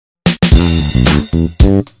My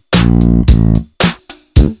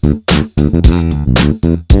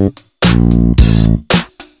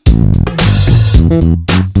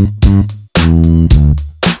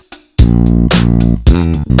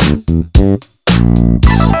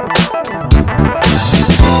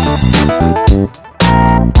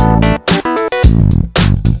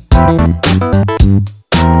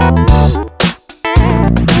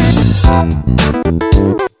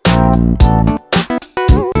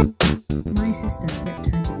sister ripped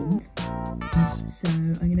her jeans, so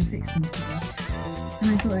I'm going to fix them today. And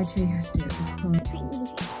I thought I'd show you how to do it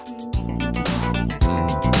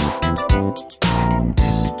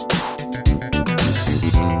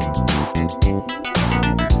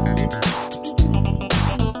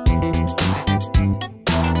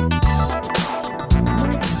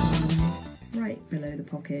right below the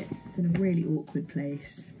pocket. It's in a really awkward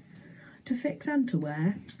place to fix and to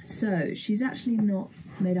wear. So she's actually not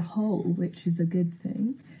made a hole, which is a good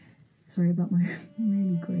thing. Sorry about my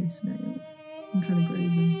really gross nails. I'm trying to grow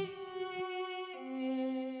them.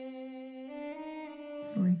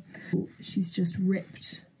 Sorry. She's just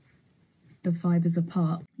ripped the fibres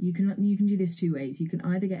apart. You can do this two ways. You can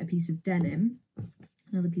either get a piece of denim,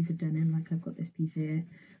 another piece of denim, like I've got this piece here,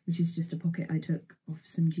 which is just a pocket I took off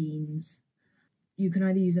some jeans. You can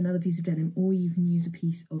either use another piece of denim or you can use a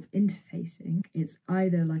piece of interfacing. It's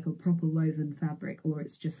either like a proper woven fabric or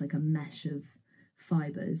it's just like a mesh of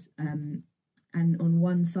fibres. And on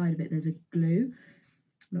one side of it there's a glue,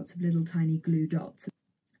 lots of little tiny glue dots,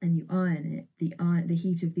 and you iron it. The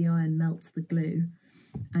heat of the iron melts the glue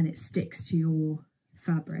and it sticks to your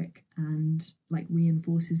fabric and like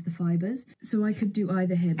reinforces the fibres. So I could do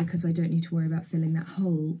either here because I don't need to worry about filling that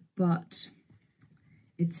hole, but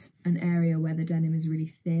it's an area where the denim is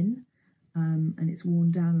really thin and it's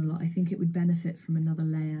worn down a lot. I think it would benefit from another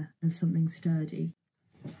layer of something sturdy.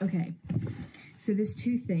 Okay, so there's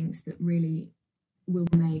two things that really will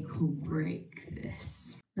make or break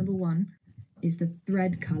this. Number one is the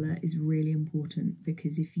thread colour is really important,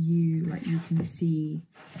 because if you, like you can see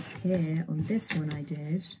here on this one I did,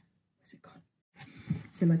 where's it gone?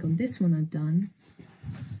 So like on this one I've done,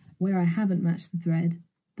 where I haven't matched the thread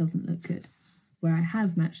doesn't look good. Where I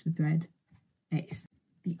have matched the thread, ace.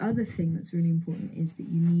 The other thing that's really important is that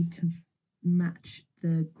you need to match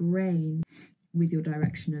the grain with your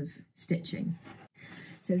direction of stitching.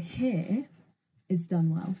 So here it's done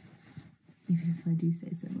well, even if I do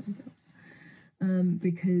say so myself,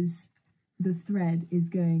 because the thread is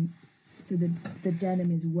going, so the denim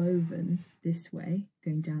is woven this way,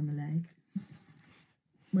 going down the leg.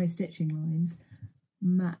 My stitching lines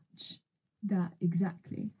match that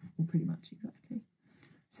exactly, or pretty much exactly.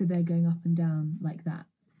 So they're going up and down like that.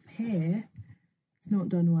 Here, it's not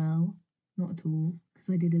done well, not at all, because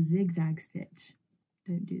I did a zigzag stitch.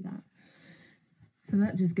 Don't do that. So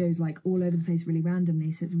that just goes like all over the place really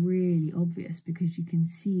randomly, so it's really obvious because you can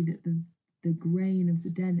see that the grain of the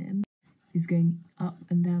denim is going up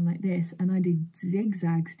and down like this, and I did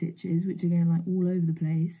zigzag stitches, which are going like all over the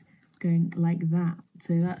place, going like that.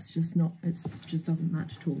 So that's just not, it just doesn't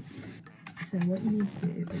match at all. So what you need to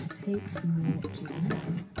do is take your jeans,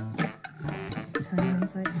 turn them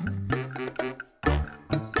inside out,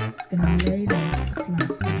 then lay them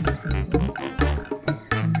flat on the table,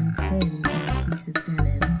 and then hold a piece of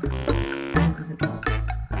denim over the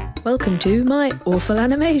top. Welcome to my awful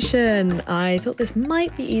animation. I thought this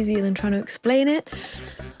might be easier than trying to explain it,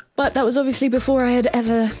 but that was obviously before I had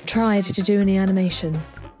ever tried to do any animation.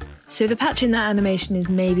 So the patch in that animation is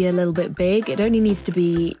maybe a little bit big. It only needs to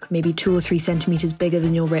be maybe 2 or 3 centimetres bigger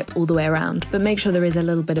than your rip all the way around, but make sure there is a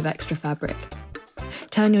little bit of extra fabric.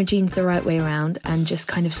 Turn your jeans the right way around and just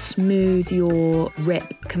kind of smooth your rip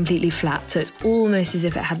completely flat, so it's almost as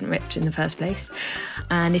if it hadn't ripped in the first place.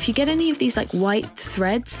 And if you get any of these like white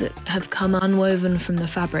threads that have come unwoven from the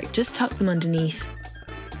fabric, just tuck them underneath.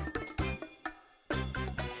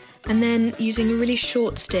 And then, using a really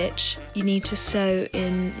short stitch, you need to sew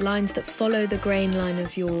in lines that follow the grain line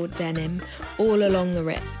of your denim all along the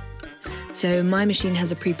rip. So my machine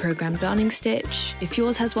has a pre-programmed darning stitch. If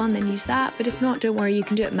yours has one, then use that, but if not, don't worry, you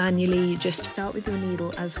can do it manually. You just start with your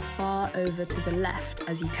needle as far over to the left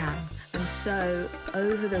as you can and sew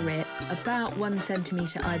over the rip about 1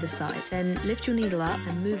 centimetre either side. Then lift your needle up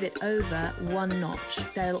and move it over 1 notch.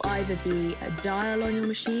 There'll either be a dial on your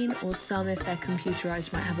machine, or some, if they're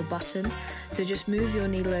computerized, might have a button. So just move your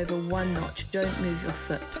needle over 1 notch, don't move your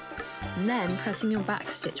foot. And then, pressing your back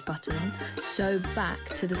stitch button, sew back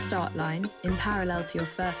to the start line in parallel to your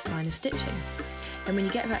first line of stitching. Then when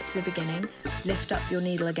you get back to the beginning, lift up your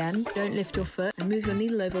needle again, don't lift your foot, and move your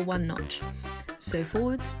needle over 1 notch. Sew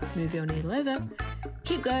forwards, move your needle over,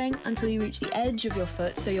 Keep going until you reach the edge of your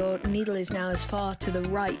foot, so your needle is now as far to the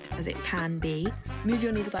right as it can be. Move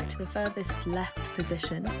your needle back to the furthest left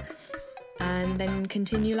position, and then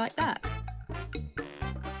continue like that.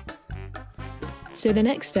 So the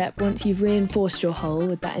next step, once you've reinforced your hole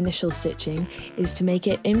with that initial stitching, is to make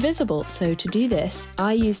it invisible. So to do this,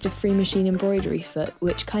 I used a free machine embroidery foot,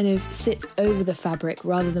 which kind of sits over the fabric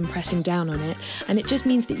rather than pressing down on it. And it just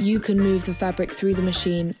means that you can move the fabric through the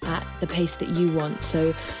machine at the pace that you want.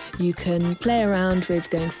 So you can play around with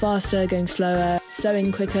going faster, going slower,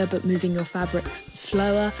 sewing quicker, but moving your fabric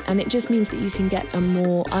slower. And it just means that you can get a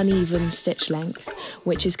more uneven stitch length,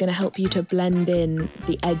 which is going to help you to blend in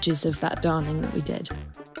the edges of that darning that we did.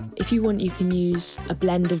 If you want, you can use a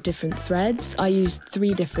blend of different threads. I used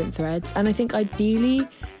 3 different threads, and I think ideally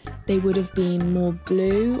they would have been more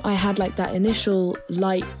blue. I had like that initial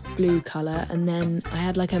light blue colour, and then I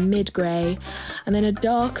had like a mid-grey, and then a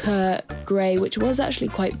darker grey, which was actually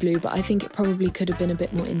quite blue, but I think it probably could have been a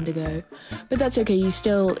bit more indigo. But that's okay, it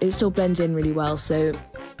still blends in really well. So,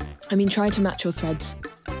 I mean, try to match your threads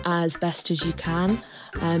as best as you can,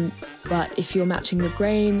 but if you're matching the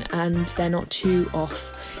grain and they're not too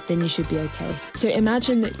off, then you should be okay. So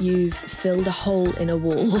imagine that you've filled a hole in a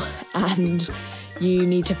wall and you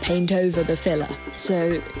need to paint over the filler.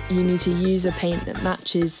 So you need to use a paint that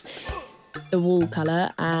matches the wall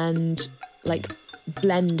colour and like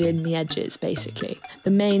blend in the edges basically.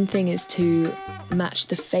 The main thing is to match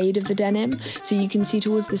the fade of the denim. So you can see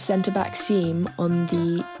towards the centre back seam on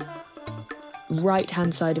the right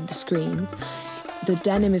hand side of the screen, the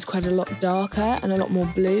denim is quite a lot darker and a lot more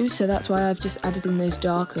blue, so that's why I've just added in those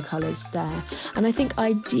darker colours there. And I think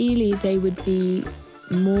ideally they would be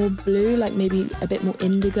more blue, like maybe a bit more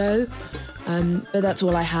indigo, but that's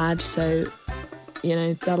all I had, so you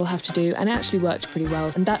know, that'll have to do. And it actually worked pretty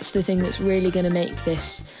well, and that's the thing that's really going to make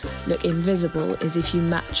this look invisible, is if you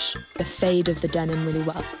match the fade of the denim really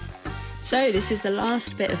well. So this is the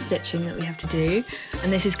last bit of stitching that we have to do,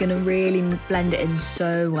 and this is going to really blend it in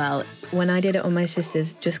so well. When I did it on my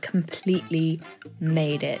sister's, just completely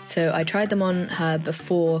made it. So I tried them on her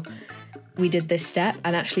before we did this step,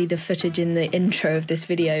 and actually the footage in the intro of this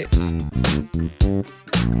video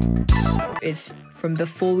is from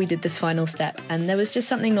before we did this final step, and there was just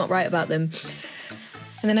something not right about them.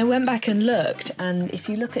 And then I went back and looked, and if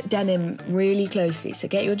you look at denim really closely, so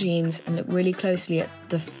get your jeans and look really closely at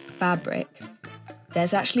the fabric,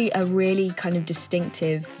 there's actually a really kind of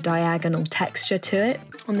distinctive diagonal texture to it.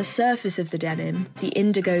 On the surface of the denim, the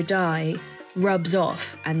indigo dye rubs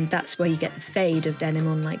off, and that's where you get the fade of denim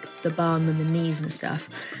on like the bum and the knees and stuff.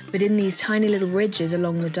 But in these tiny little ridges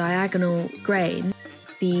along the diagonal grain,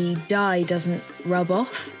 the dye doesn't rub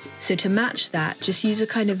off. So to match that, just use a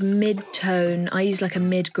kind of mid-tone, I use like a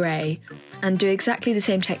mid-grey, and do exactly the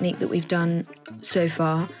same technique that we've done so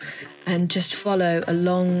far, and just follow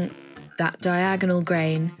along that diagonal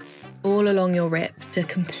grain all along your rip to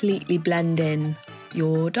completely blend in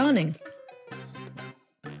your darning.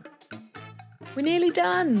 We're nearly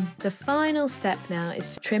done! The final step now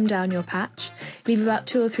is to trim down your patch. Leave about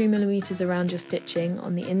 2 or 3 millimeters around your stitching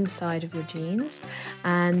on the inside of your jeans,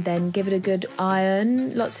 and then give it a good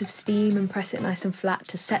iron, lots of steam, and press it nice and flat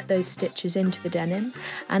to set those stitches into the denim,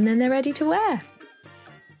 and then they're ready to wear.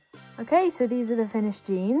 Okay, so these are the finished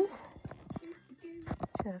jeans.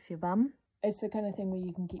 Show off your bum. It's the kind of thing where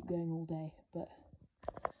you can keep going all day, but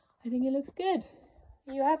I think it looks good.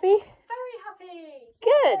 Are you happy? Very happy!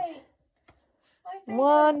 Good! Yay.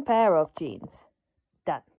 One pair of jeans.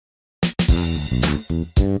 Done.